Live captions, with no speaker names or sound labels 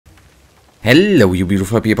Hello you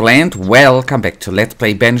beautiful people and welcome back to Let's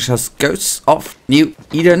Play Banishers Ghosts of New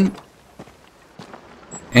Eden.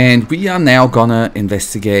 And we are now gonna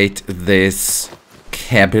investigate this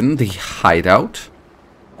cabin, the hideout.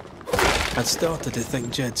 I'd started to think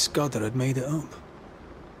Jed Scudder had made it up.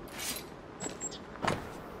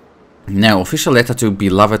 Now, official letter to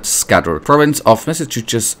beloved Scudder, province of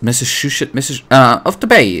Massachusetts, of the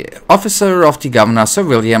Bay, officer of the governor Sir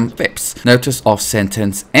William Phipps, notice of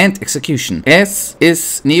sentence and execution. As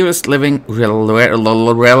is nearest living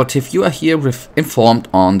relative, you are herewith informed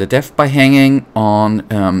on the death by hanging on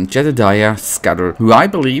Jedediah Scudder, who I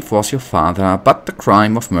believe was your father, but the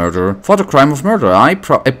crime of murder. For the crime of murder, a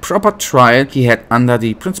proper trial he had under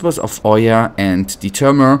the principles of Oya and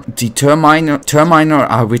determiner,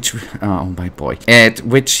 oh my boy, at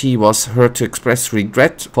which he was heard to express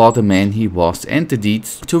regret for the man he was and the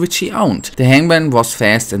deeds to which he owned. The hangman was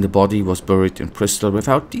fast and the body was buried in Bristol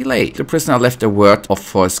without delay. The prisoner left a word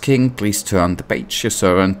for his king, please turn the page, your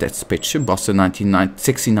servant, that's page in Boston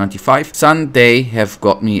 1695. Son, they have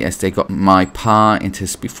got me as they got my pa and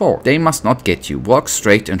his before. They must not get you. Walk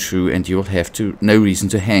straight and true and you'll have no reason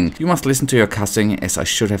to hang. You must listen to your cousin as I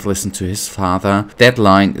should have listened to his father. That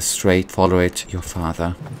line is straight, follow it, your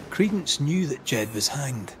father. Credence knew that Jed was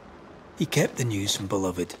hanged. He kept the news from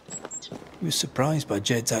Beloved. He was surprised by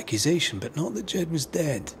Jed's accusation, but not that Jed was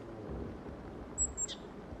dead.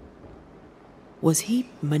 Was he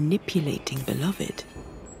manipulating Beloved?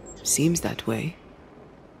 Seems that way.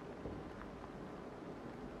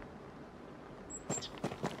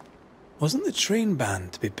 Wasn't the train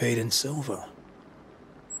band to be paid in silver?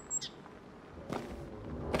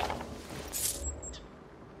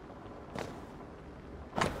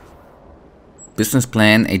 Business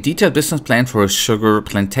plan, a detailed business plan for a sugar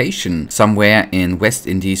plantation somewhere in West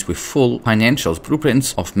Indies with full financials,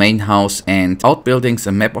 blueprints of main house and outbuildings,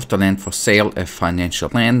 a map of the land for sale, a financial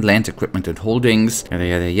plan, land, equipment and holdings, yada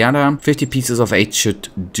yada yada. 50 pieces of 8 should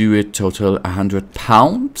do it, total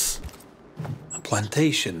 £100. A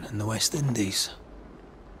plantation in the West Indies.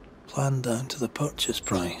 Planned down to the purchase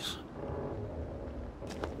price.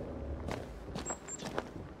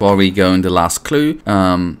 Before we go in the last clue,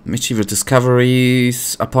 mischievous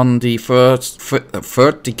discoveries upon the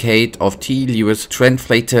third decade of T. Lewis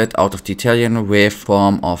translated out of the Italian with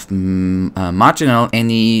form of marginal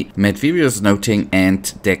any Medverius noting and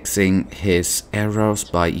dexing his errors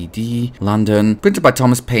by E.D. London, printed by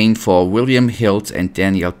Thomas Paine for William Hills and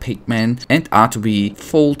Daniel Pateman, and are to be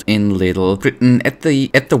folded in Little Britain at the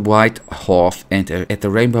White Horse and at the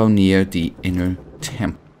Rainbow near the Inner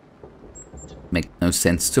Temple. Make no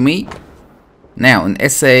sense to me. Now, an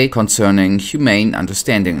essay concerning humane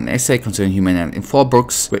understanding. An essay concerning humane in 4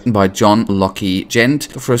 books, written by John Locke Gent,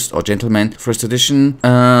 the first, or gentleman, first edition.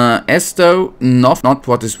 As though not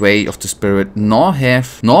what is way of the spirit, nor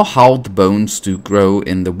how the bones do grow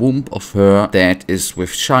in the womb of her that is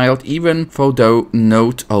with child, even though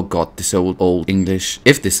note, oh God, this old English,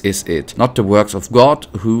 if this is it, not the works of God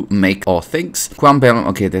who make all things. Quambellum,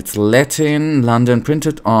 okay, that's Latin, London,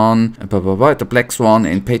 printed on the Black Swan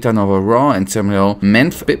in Pater Nova Raw and Samuel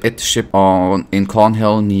Menf ship in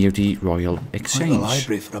Cornhill near the Royal Exchange. Quite a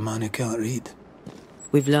library for a man who can't read.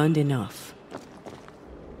 We've learned enough.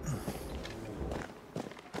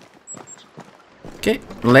 Okay,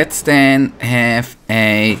 let's then have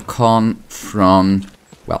a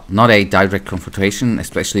well, not a direct confrontation,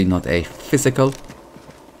 especially not a physical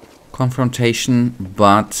confrontation,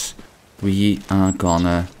 but we are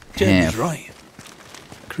gonna Jed's right.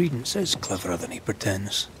 Credence is cleverer than he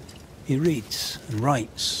pretends. He reads and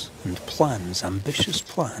writes and plans ambitious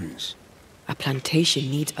plans. A plantation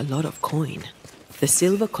needs a lot of coin. The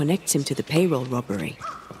silver connects him to the payroll robbery.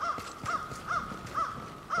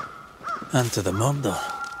 And to the murder.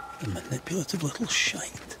 The manipulative little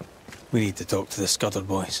shite. We need to talk to the Scudder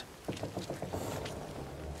boys.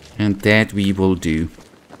 And that we will do.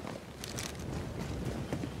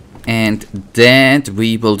 And that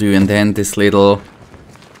we will do. And then this little...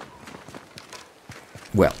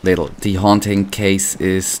 well, the haunting case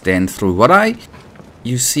is then through.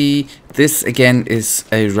 You see, this again is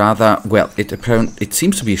a rather, well, it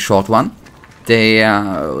seems to be a short one.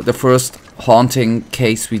 The first haunting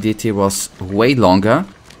case we did here was way longer,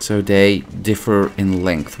 so they differ in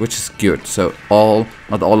length, which is good. So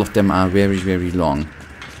not all of them are very, very long.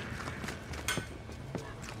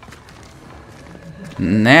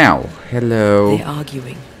 Now, hello. They're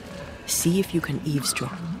arguing. See if you can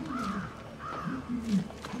eavesdrop.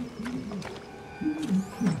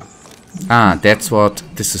 Ah, that's what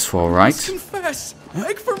this is for, right? Confess!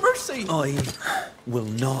 Beg for mercy! I will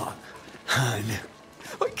not hang.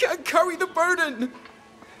 I can't carry the burden!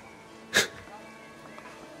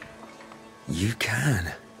 You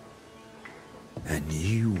can. And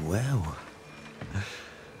you will.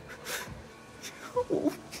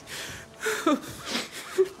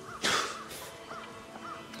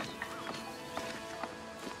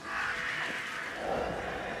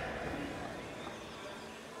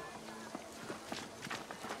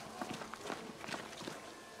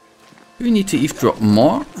 Do we need to eavesdrop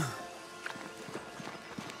more?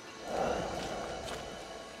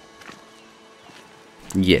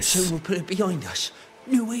 Yes. So we'll put it behind us.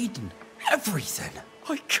 New Eden. Everything.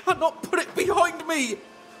 I cannot put it behind me!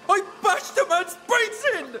 I bashed a man's brains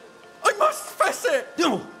in! I must fess it!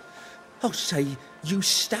 No! I'll say you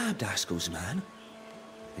stabbed Askell's man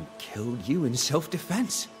and killed you in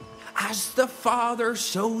self-defense. As the Father,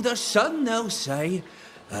 so the Son, they'll say,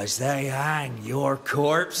 as they hang your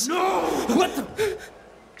corpse. No! What the...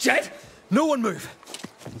 Jed? No one move,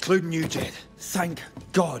 including you, Jed. Thank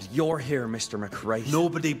God you're here, Mr. McRae.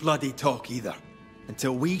 Nobody bloody talk either,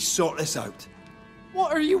 until we sort this out.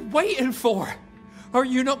 What are you waiting for? Are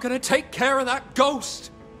you not going to take care of that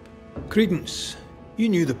ghost? Credence, you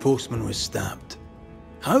knew the postman was stabbed.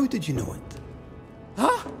 How did you know it?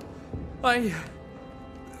 Huh?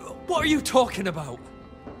 What are you talking about?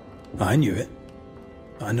 I knew it.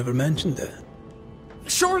 I never mentioned it.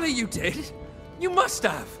 Surely you did. You must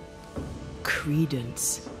have.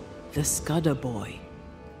 Credence, the Scudder boy.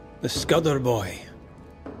 The Scudder boy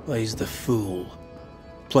plays the fool.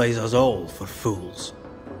 Plays us all for fools.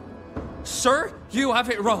 Sir, you have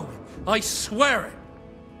it wrong. I swear it.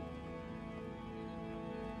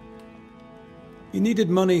 You needed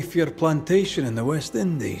money for your plantation in the West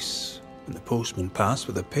Indies. When the postman passed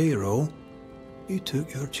with a payroll, you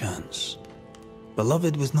took your chance.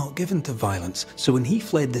 Beloved was not given to violence, so when he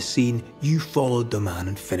fled the scene, you followed the man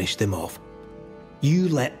and finished him off. You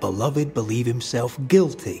let Beloved believe himself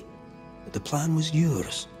guilty, but the plan was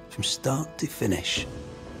yours from start to finish.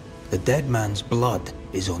 The dead man's blood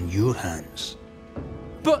is on your hands.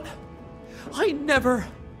 But I never...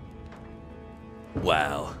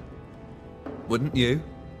 Well, wouldn't you?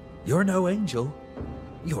 You're no angel.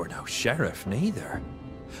 You're no sheriff neither.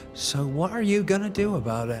 So what are you gonna do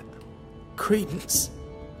about it? Credence.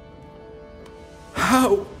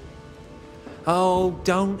 How? Oh,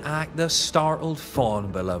 don't act the startled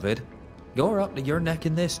fawn, beloved. You're up to your neck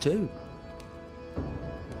in this too.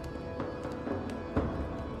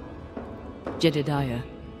 Jedediah,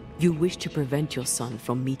 you wish to prevent your son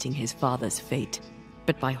from meeting his father's fate,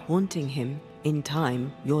 but by haunting him, in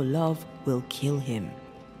time, your love will kill him.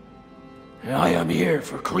 I am here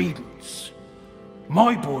for Credence.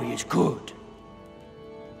 My boy is good.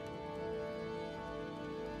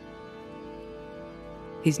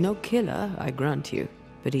 He's no killer, I grant you,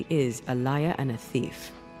 but he is a liar and a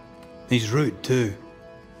thief. He's rude too.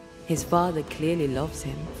 His father clearly loves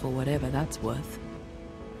him, for whatever that's worth.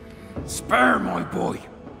 Spare my boy.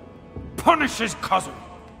 Punish his cousin.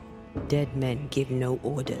 Dead men give no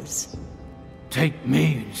orders. Take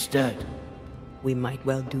me instead. We might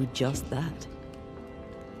well do just that.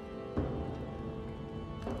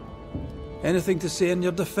 Anything to say in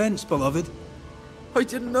your defense, beloved? I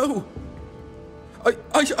didn't know.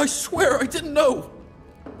 I swear I didn't know.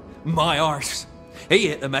 My arse. He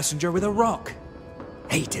hit the messenger with a rock.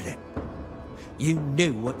 He did it. You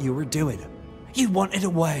knew what you were doing. You wanted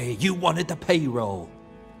away. You wanted the payroll.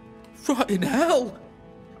 Rot in hell.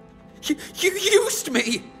 You used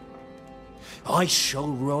me. I shall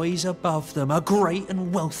rise above them, a great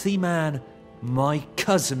and wealthy man. My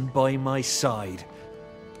cousin by my side.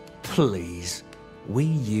 Please, we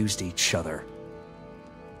used each other.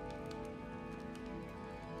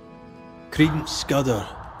 Credence Scudder,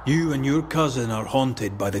 you and your cousin are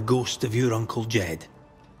haunted by the ghost of your Uncle Jed.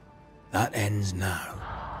 That ends now.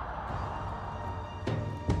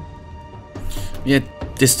 Yeah,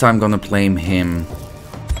 this time gonna blame him.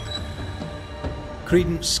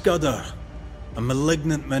 Credence Scudder, a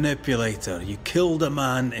malignant manipulator. You killed a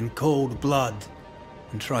man in cold blood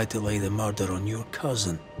and tried to lay the murder on your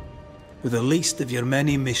cousin. With the least of your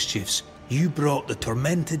many mischiefs, you brought the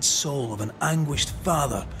tormented soul of an anguished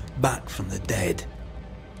father back from the dead.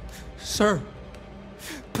 Sir,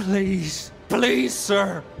 please, please,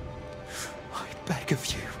 sir. I beg of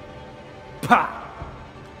you. Pah!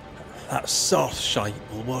 That soft shite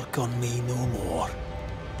will work on me no more.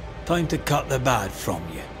 Time to cut the bad from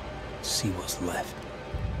you. See what's left.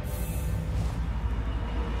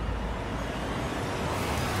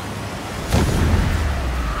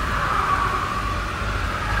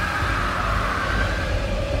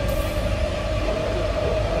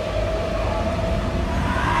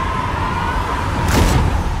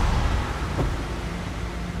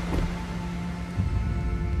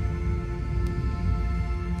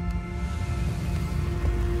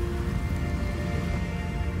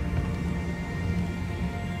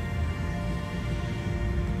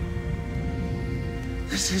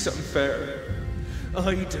 This is unfair.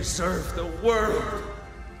 I deserve the world.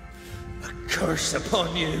 A curse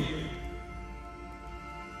upon you.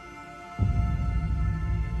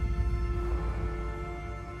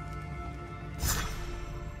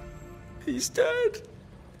 He's dead.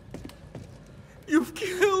 You've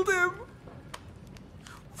killed him.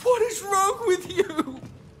 What is wrong with you?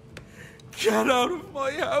 Get out of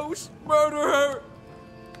my house, murderer.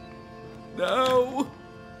 No.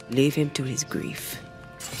 Leave him to his grief.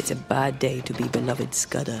 It's a bad day to be beloved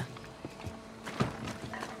Scudder.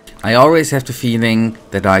 I always have the feeling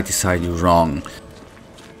that I decided wrong.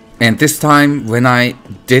 And this time, when I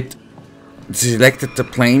did selected the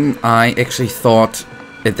plane, I actually thought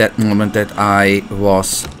at that moment that I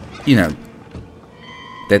was, you know,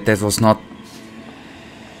 that was not,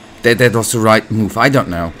 that was the right move. I don't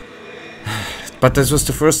know. But this was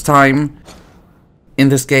the first time in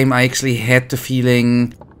this game I actually had the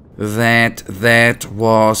feeling that that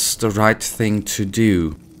was the right thing to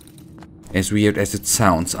do. As weird as it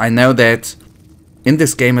sounds. I know that in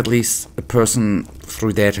this game at least a person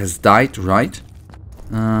through that has died, right?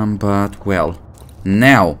 But well,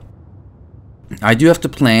 now I do have the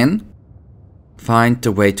plan. Find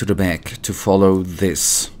the way to the back to follow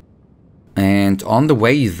this. And on the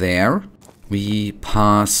way there, we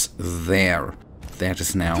pass there. That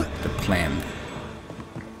is now the plan.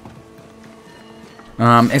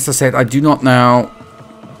 As I said, I do not know.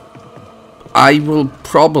 I will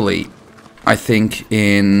probably, I think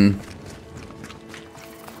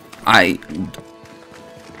I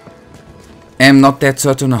am not that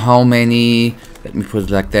certain how many, let me put it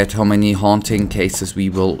like that, how many haunting cases we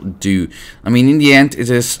will do. I mean, in the end, it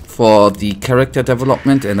is for the character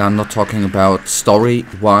development, and I'm not talking about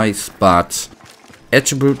story-wise, but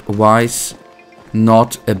attribute-wise,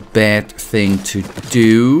 not a bad thing to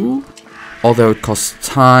do. Although it costs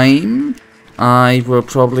time, I will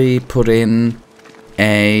probably put in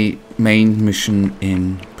a main mission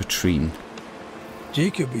in between.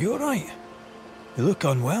 Jacob, are you alright? You look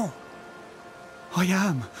unwell. I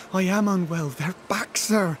am unwell. They're back,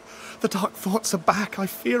 sir. The dark thoughts are back. I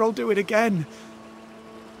fear I'll do it again.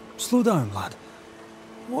 Slow down, lad.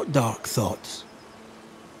 What dark thoughts?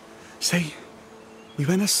 See, we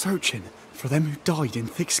went a-searching for them who died in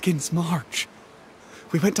Thickskin's March.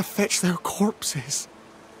 We went to fetch their corpses.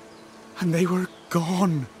 And they were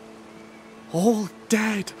gone. All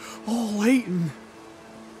dead, all eaten.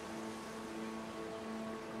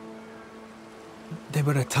 They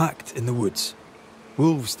were attacked in the woods.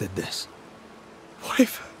 Wolves did this. What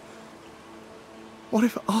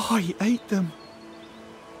if I ate them?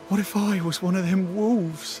 What if I was one of them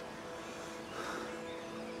wolves?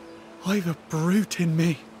 I've a brute in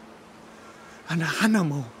me. An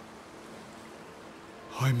animal.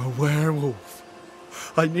 I'm a werewolf.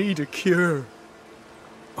 I need a cure.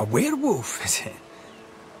 A werewolf, is it?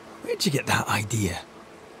 Where'd you get that idea?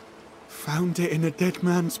 Found it in a dead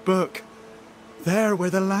man's book. There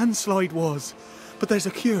where the landslide was. But there's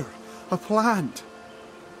a cure. A plant.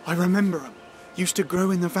 I remember 'em. Used to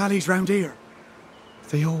grow in the valleys round here.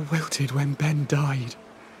 They all wilted when Ben died.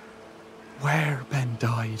 Where Ben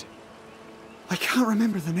died. I can't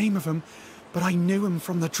remember the name of 'em, but I knew 'em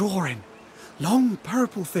from the drawing. Long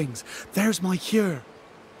purple things. There's my cure.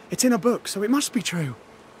 It's in a book, so it must be true.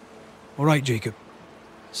 Alright, Jacob.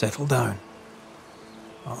 Settle down.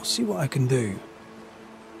 I'll see what I can do.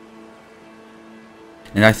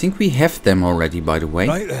 And I think we have them already, by the way.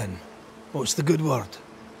 Right then. What's the good word?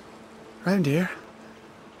 Round here.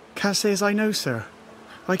 Can't say as I know, sir.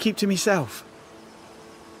 I keep to myself.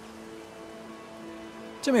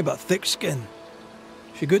 Tell me about Thickskin.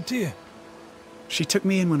 She good to you? She took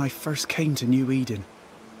me in when I first came to New Eden.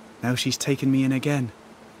 Now she's taken me in again.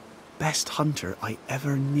 Best hunter I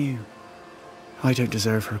ever knew. I don't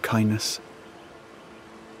deserve her kindness.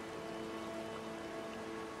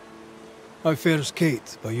 How fares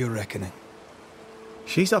Kate, by your reckoning?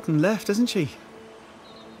 She's up and left, isn't she?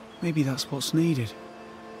 Maybe that's what's needed.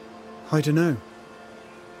 I dunno.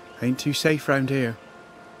 Ain't too safe round here.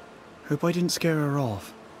 Hope I didn't scare her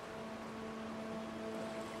off.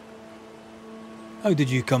 How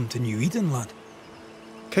did you come to New Eden, lad?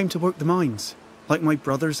 Came to work the mines, like my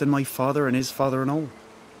brothers and my father and his father and all.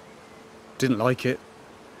 Didn't like it.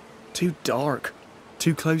 Too dark,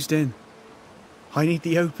 too closed in. I need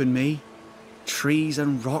the open, me. Trees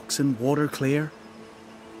and rocks and water clear.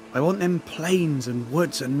 I want them plains and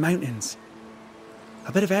woods and mountains.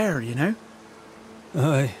 A bit of air, you know?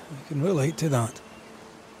 Aye, I can relate to that.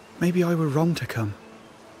 Maybe I were wrong to come.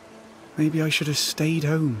 Maybe I should have stayed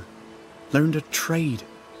home. Learned a trade.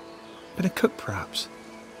 Been a cook, perhaps.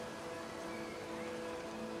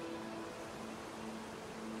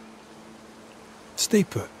 Stay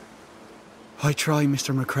put. I try,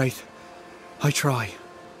 Mr. McCraith. I try.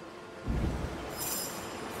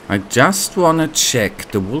 I just wanna check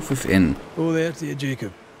the wolf within. Oh, there to you,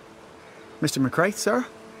 Jacob. Mr. McCraith, sir?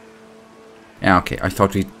 Yeah, okay, I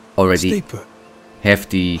thought we already Stay put. have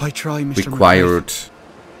the I try, Mr. required...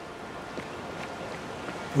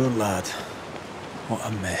 Poor lad. What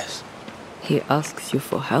a mess. He asks you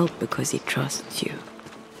for help because he trusts you.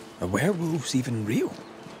 Are werewolves even real?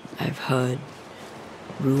 I've heard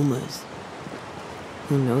rumors.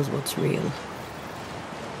 Who knows what's real?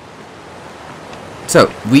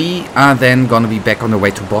 So, we are then gonna be back on the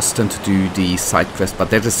way to Boston to do the side quest, but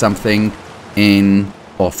that is something in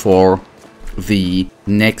or for the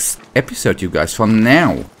next episode, you guys. For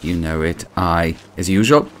now, you know it. I, as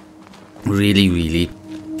usual, really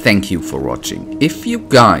thank you for watching. If you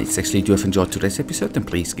guys actually do have enjoyed today's episode, then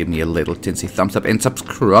please give me a little tinsy thumbs up and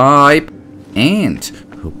subscribe. And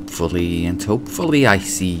hopefully I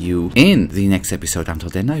see you in the next episode. Until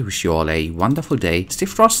then, I wish you all a wonderful day. Stay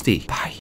frosty. Bye.